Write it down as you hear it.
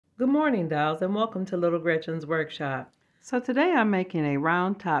Good morning, dolls, and welcome to Little Gretchen's workshop. So today I'm making a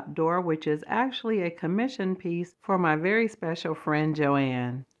round top door, which is actually a commission piece for my very special friend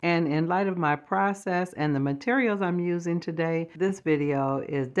Joanne. And in light of my process and the materials I'm using today, this video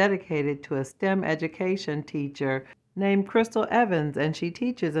is dedicated to a STEM education teacher named Krystal Evans, and she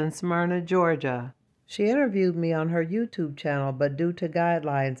teaches in Smyrna, Georgia. She interviewed me on her YouTube channel, but due to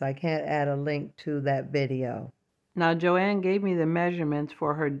guidelines, I can't add a link to that video. Now, Joanne gave me the measurements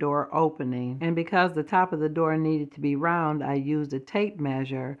for her door opening, and because the top of the door needed to be round, I used a tape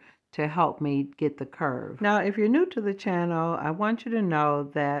measure to help me get the curve. Now, if you're new to the channel, I want you to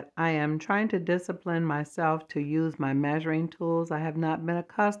know that I am trying to discipline myself to use my measuring tools. I have not been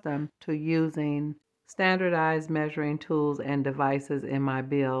accustomed to using standardized measuring tools and devices in my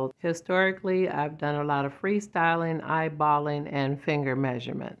build. Historically, I've done a lot of freestyling, eyeballing, and finger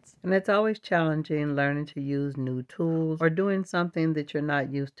measurements. And it's always challenging learning to use new tools or doing something that you're not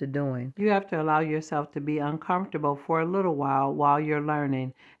used to doing. You have to allow yourself to be uncomfortable for a little while you're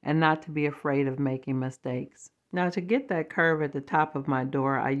learning and not to be afraid of making mistakes. Now, to get that curve at the top of my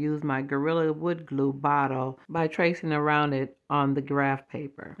door, I use my Gorilla Wood Glue bottle by tracing around it on the graph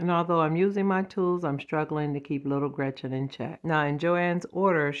paper. And although I'm using my tools, I'm struggling to keep little Gretchen in check. Now, in Joanne's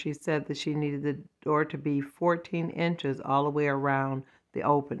order, she said that she needed the door to be 14 inches all the way around the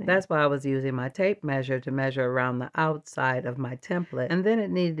opening. That's why I was using my tape measure to measure around the outside of my template. And then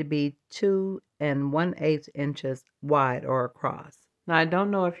it needed to be 2 1/8 inches wide or across. Now, I don't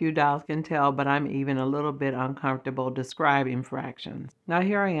know if you dolls can tell, but I'm even a little bit uncomfortable describing fractions. Now,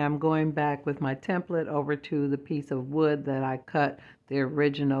 here I am going back with my template over to the piece of wood that I cut the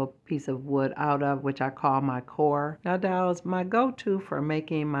original piece of wood out of, which I call my core. Now, dolls, my go-to for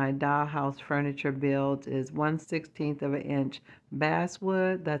making my dollhouse furniture builds is 1/16 of an inch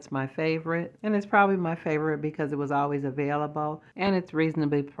basswood. That's my favorite, and it's probably my favorite because it was always available and it's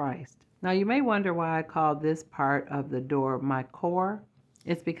reasonably priced. Now, you may wonder why I call this part of the door my core.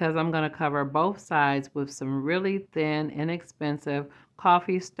 It's because I'm going to cover both sides with some really thin, inexpensive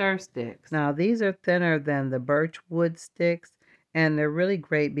coffee stir sticks. Now, these are thinner than the birch wood sticks, and they're really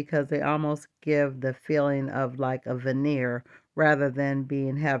great because they almost give the feeling of like a veneer rather than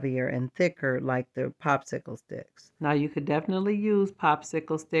being heavier and thicker like the popsicle sticks. Now, you could definitely use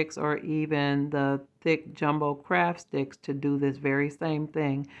popsicle sticks or even the thick jumbo craft sticks to do this very same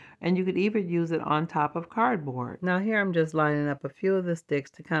thing, and you could even use it on top of cardboard. Now, here I'm just lining up a few of the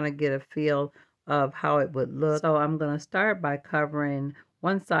sticks to kind of get a feel of how it would look. So I'm going to start by covering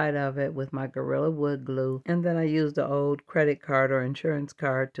one side of it with my Gorilla Wood glue, and then I used the old credit card or insurance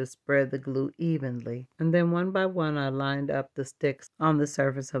card to spread the glue evenly. And then one by one I lined up the sticks on the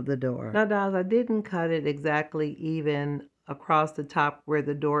surface of the door. Now, dolls, I didn't cut it exactly even across the top where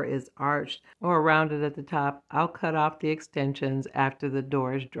the door is arched or around it at the top. I'll cut off the extensions after the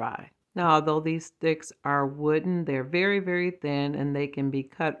door is dry. Now, although these sticks are wooden, they're very, very thin, and they can be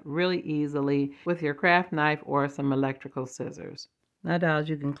cut really easily with your craft knife or some electrical scissors. Now, dolls,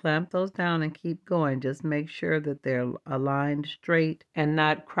 you can clamp those down and keep going. Just make sure that they're aligned straight and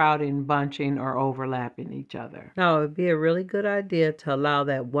not crowding, bunching, or overlapping each other. Now, it would be a really good idea to allow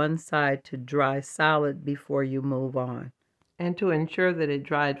that one side to dry solid before you move on. And to ensure that it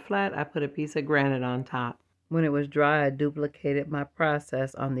dried flat, I put a piece of granite on top. When it was dry, I duplicated my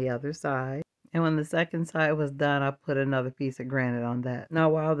process on the other side. And when the second side was done, I put another piece of granite on that. Now,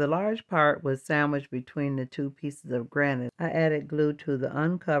 while the large part was sandwiched between the two pieces of granite, I added glue to the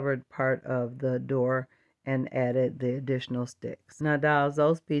uncovered part of the door and added the additional sticks. Now, dolls,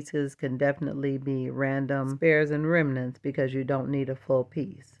 those pieces can definitely be random spares and remnants because you don't need a full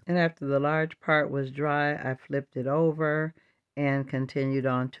piece. And after the large part was dry, I flipped it over and continued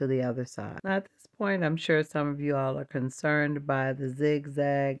on to the other side. Now, at this point, I'm sure some of you all are concerned by the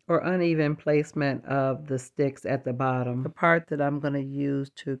zigzag or uneven placement of the sticks at the bottom. The part that I'm going to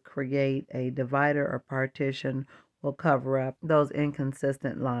use to create a divider or partition will cover up those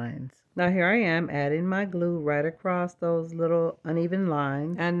inconsistent lines. Now, here I am adding my glue right across those little uneven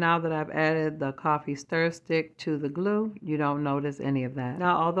lines. And now that I've added the coffee stir stick to the glue, you don't notice any of that.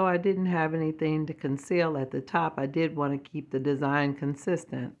 Now, although I didn't have anything to conceal at the top, I did want to keep the design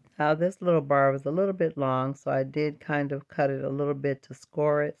consistent. Now, this little bar was a little bit long, so I did kind of cut it a little bit to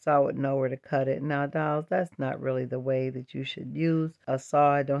score it so I would know where to cut it. Now, dolls, that's not really the way that you should use a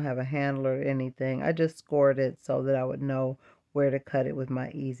saw. I don't have a handle or anything. I just scored it so that I would know where to cut it with my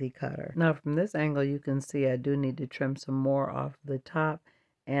easy cutter. Now, from this angle, you can see I do need to trim some more off the top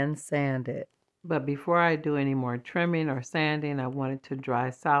and sand it. But before I do any more trimming or sanding, I want it to dry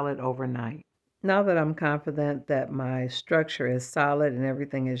solid overnight. Now that I'm confident that my structure is solid and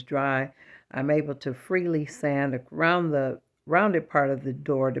everything is dry, I'm able to freely sand around the rounded part of the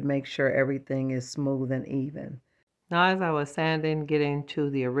door to make sure everything is smooth and even. Now, as I was sanding, getting to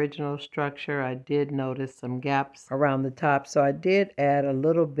the original structure, I did notice some gaps around the top, so I did add a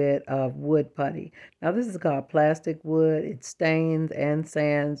little bit of wood putty. Now, this is called plastic wood. It stains and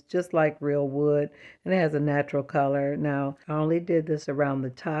sands just like real wood, and it has a natural color. Now, I only did this around the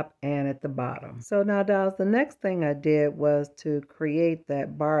top and at the bottom. So now, dolls, the next thing I did was to create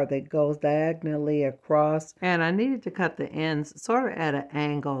that bar that goes diagonally across, and I needed to cut the ends sort of at an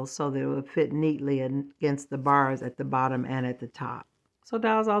angle so that it would fit neatly against the bars at the bottom and at the top. So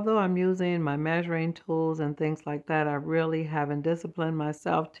dolls, although I'm using my measuring tools and things like that, I really haven't disciplined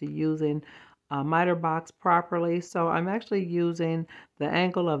myself to using a miter box properly. So I'm actually using the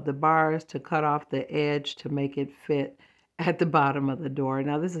angle of the bars to cut off the edge to make it fit at the bottom of the door.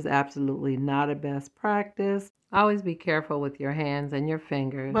 Now, this is absolutely not a best practice. Always be careful with your hands and your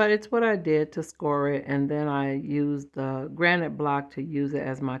fingers. But it's what I did to score it, and then I used the granite block to use it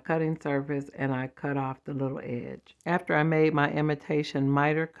as my cutting surface, and I cut off the little edge. After I made my imitation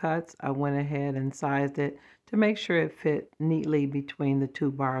miter cuts, I went ahead and sized it to make sure it fit neatly between the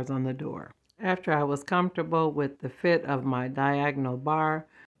two bars on the door. After I was comfortable with the fit of my diagonal bar,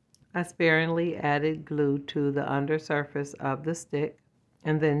 I sparingly added glue to the undersurface of the stick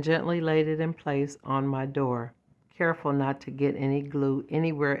and then gently laid it in place on my door, careful not to get any glue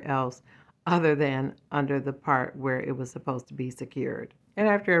anywhere else other than under the part where it was supposed to be secured. And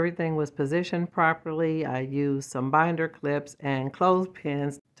after everything was positioned properly, I used some binder clips and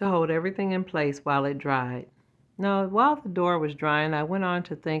clothespins to hold everything in place while it dried. Now, while the door was drying, I went on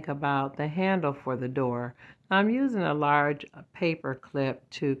to think about the handle for the door. I'm using a large paper clip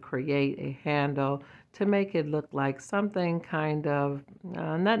to create a handle to make it look like something kind of,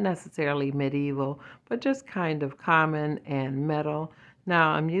 not necessarily medieval, but just kind of common and metal. Now,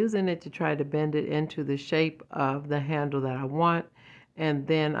 I'm using it to try to bend it into the shape of the handle that I want, and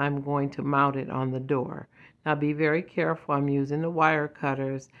then I'm going to mount it on the door. Now, be very careful. I'm using the wire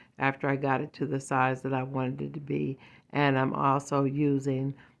cutters after I got it to the size that I wanted it to be, and I'm also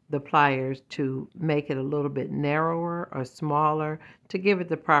using the pliers to make it a little bit narrower or smaller to give it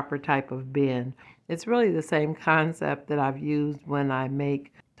the proper type of bend. It's really the same concept that I've used when I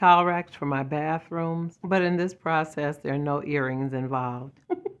make towel racks for my bathrooms, but in this process there are no earrings involved.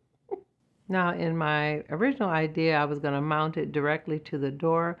 Now, in my original idea, I was going to mount it directly to the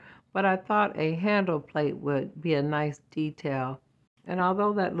door, but I thought a handle plate would be a nice detail. And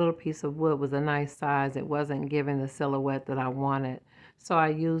although that little piece of wood was a nice size, it wasn't giving the silhouette that I wanted. So I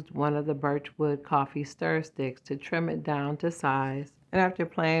used one of the birchwood coffee stir sticks to trim it down to size. And after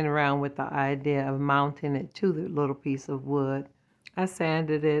playing around with the idea of mounting it to the little piece of wood, I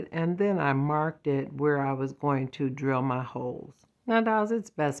sanded it and then I marked it where I was going to drill my holes. Now, dolls, it's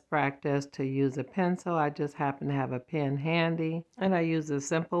best practice to use a pencil. I just happen to have a pen handy, and I use a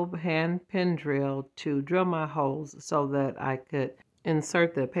simple hand pen drill to drill my holes so that I could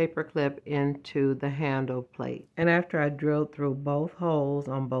insert the paper clip into the handle plate. And after I drilled through both holes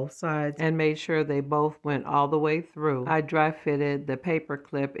on both sides and made sure they both went all the way through, I dry fitted the paper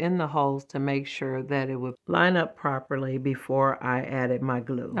clip in the holes to make sure that it would line up properly before I added my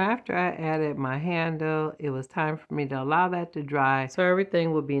glue. After I added my handle, it was time for me to allow that to dry so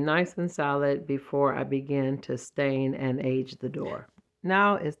everything would be nice and solid before I begin to stain and age the door.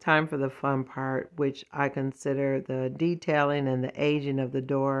 Now it's time for the fun part, which I consider the detailing and the aging of the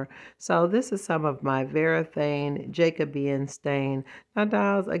door. So this is some of my Varathane Jacobean stain. Now,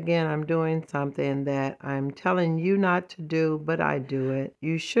 dolls, again, I'm doing something that I'm telling you not to do, but I do it.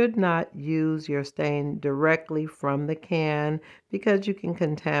 You should not use your stain directly from the can because you can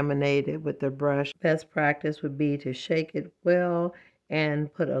contaminate it with the brush. Best practice would be to shake it well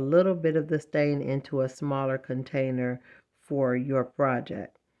and put a little bit of the stain into a smaller container for your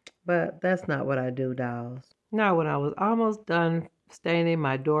project. But that's not what I do, dolls. Now, when I was almost done staining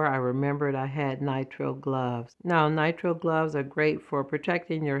my door, I remembered I had nitrile gloves. Now, nitrile gloves are great for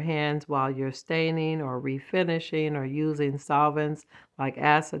protecting your hands while you're staining or refinishing or using solvents like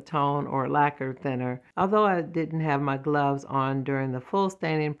acetone or lacquer thinner. Although I didn't have my gloves on during the full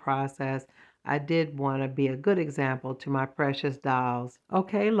staining process, I did want to be a good example to my precious dolls.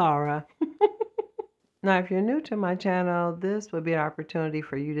 Okay, Laura. Now, if you're new to my channel, this would be an opportunity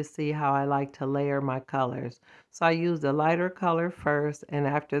for you to see how I like to layer my colors. So I used a lighter color first, and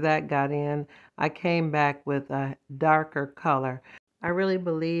after that got in, I came back with a darker color. I really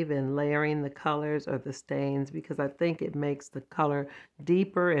believe in layering the colors or the stains because I think it makes the color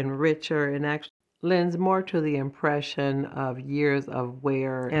deeper and richer and actually lends more to the impression of years of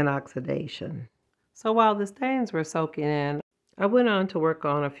wear and oxidation. So while the stains were soaking in, I went on to work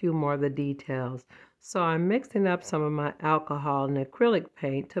on a few more of the details. So I'm mixing up some of my alcohol and acrylic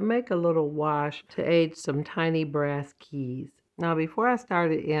paint to make a little wash to age some tiny brass keys. Now before I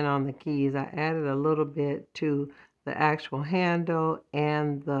started in on the keys, I added a little bit to the actual handle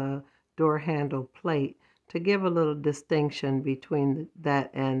and the door handle plate to give a little distinction between that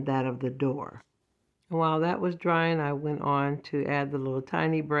and that of the door. And while that was drying, I went on to add the little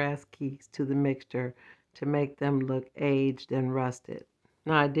tiny brass keys to the mixture to make them look aged and rusted.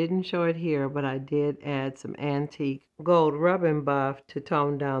 Now I didn't show it here, but I did add some antique gold rubbing buff to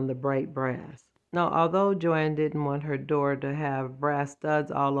tone down the bright brass. Now although Joanne didn't want her door to have brass studs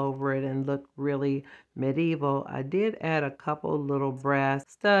all over it and look really medieval, I did add a couple little brass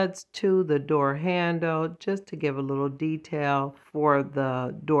studs to the door handle just to give a little detail for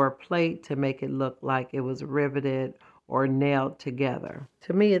the door plate to make it look like it was riveted or nailed together.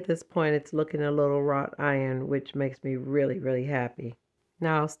 To me at this point it's looking a little wrought iron, which makes me really happy.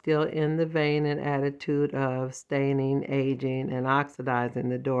 Now, still in the vein and attitude of staining, aging, and oxidizing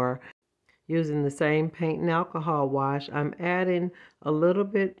the door, using the same paint and alcohol wash, I'm adding a little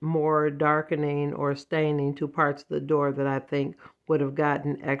bit more darkening or staining to parts of the door that I think would have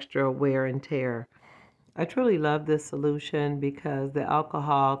gotten extra wear and tear. I truly love this solution because the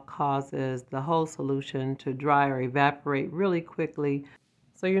alcohol causes the whole solution to dry or evaporate really quickly.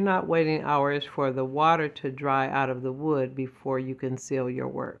 So you're not waiting hours for the water to dry out of the wood before you can seal your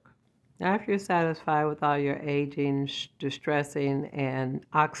work. Now, if you're satisfied with all your aging, distressing, and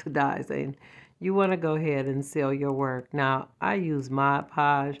oxidizing, you want to go ahead and seal your work. Now, I use Mod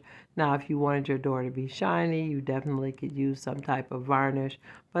Podge. Now, if you wanted your door to be shiny, you definitely could use some type of varnish.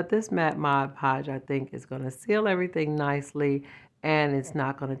 But this matte Mod Podge, I think, is going to seal everything nicely, and it's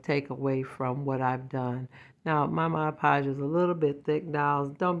not going to take away from what I've done. Now, my Mod Podge is a little bit thick, dolls.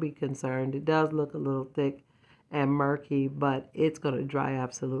 Don't be concerned. It does look a little thick and murky, but it's going to dry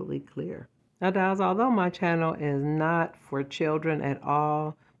absolutely clear. Now, dolls, although my channel is not for children at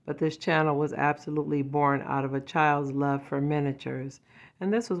all, but this channel was absolutely born out of a child's love for miniatures.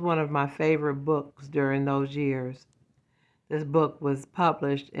 And this was one of my favorite books during those years. This book was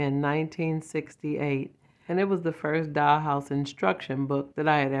published in 1968, and it was the first dollhouse instruction book that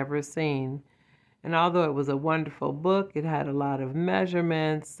I had ever seen. And although it was a wonderful book, it had a lot of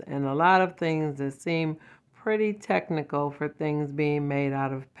measurements and a lot of things that seemed pretty technical for things being made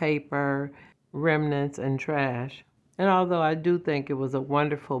out of paper, remnants, and trash. And although I do think it was a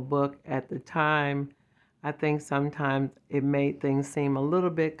wonderful book at the time, I think sometimes it made things seem a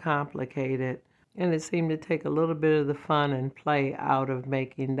little bit complicated, and it seemed to take a little bit of the fun and play out of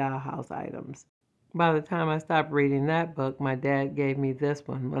making dollhouse items. By the time I stopped reading that book, my dad gave me this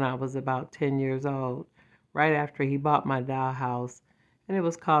one when I was about 10 years old, right after he bought my dollhouse, and it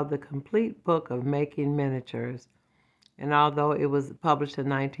was called The Complete Book of Making Miniatures. And although it was published in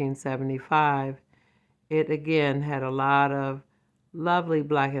 1975, it again had a lot of lovely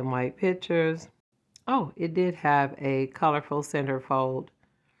black and white pictures. Oh, it did have a colorful centerfold,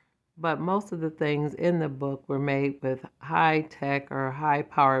 but most of the things in the book were made with high-tech or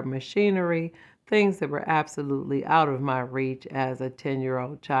high-powered machinery, things that were absolutely out of my reach as a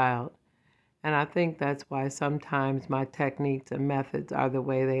 10-year-old child. And I think that's why sometimes my techniques and methods are the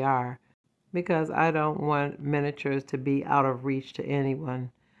way they are, because I don't want miniatures to be out of reach to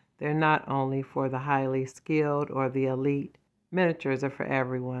anyone. They're not only for the highly skilled or the elite. Miniatures are for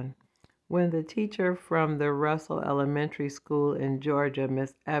everyone. When the teacher from the Russell Elementary School in Georgia,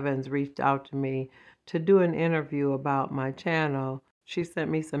 Miss Evans, reached out to me to do an interview about my channel, she sent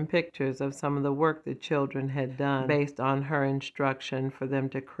me some pictures of some of the work the children had done based on her instruction for them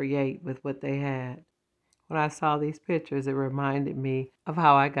to create with what they had. When I saw these pictures, it reminded me of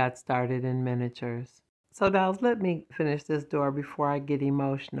how I got started in miniatures. So dolls, let me finish this door before I get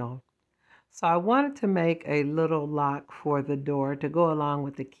emotional. So I wanted to make a little lock for the door to go along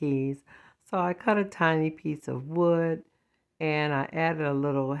with the keys. So I cut a tiny piece of wood and I added a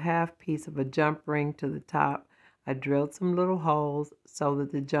little half piece of a jump ring to the top. I drilled some little holes so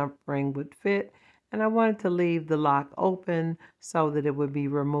that the jump ring would fit, and I wanted to leave the lock open so that it would be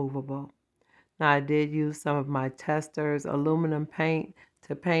removable. Now I did use some of my Tester's aluminum paint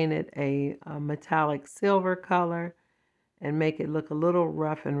to paint it a metallic silver color and make it look a little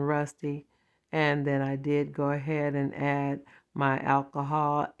rough and rusty. And then I did go ahead and add my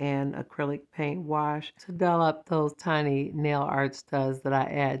alcohol and acrylic paint wash to dull up those tiny nail art studs that I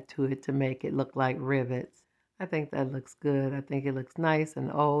add to it to make it look like rivets. I think that looks good. I think it looks nice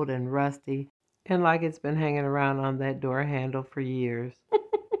and old and rusty and like it's been hanging around on that door handle for years.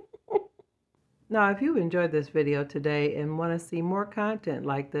 Now, if you enjoyed this video today and want to see more content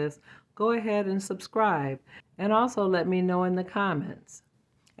like this, go ahead and subscribe, and also let me know in the comments.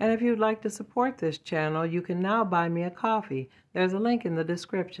 And if you'd like to support this channel, you can now buy me a coffee. There's a link in the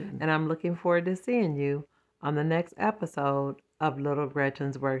description. And I'm looking forward to seeing you on the next episode of Little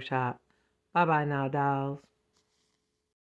Gretchen's Workshop. Bye-bye now, dolls.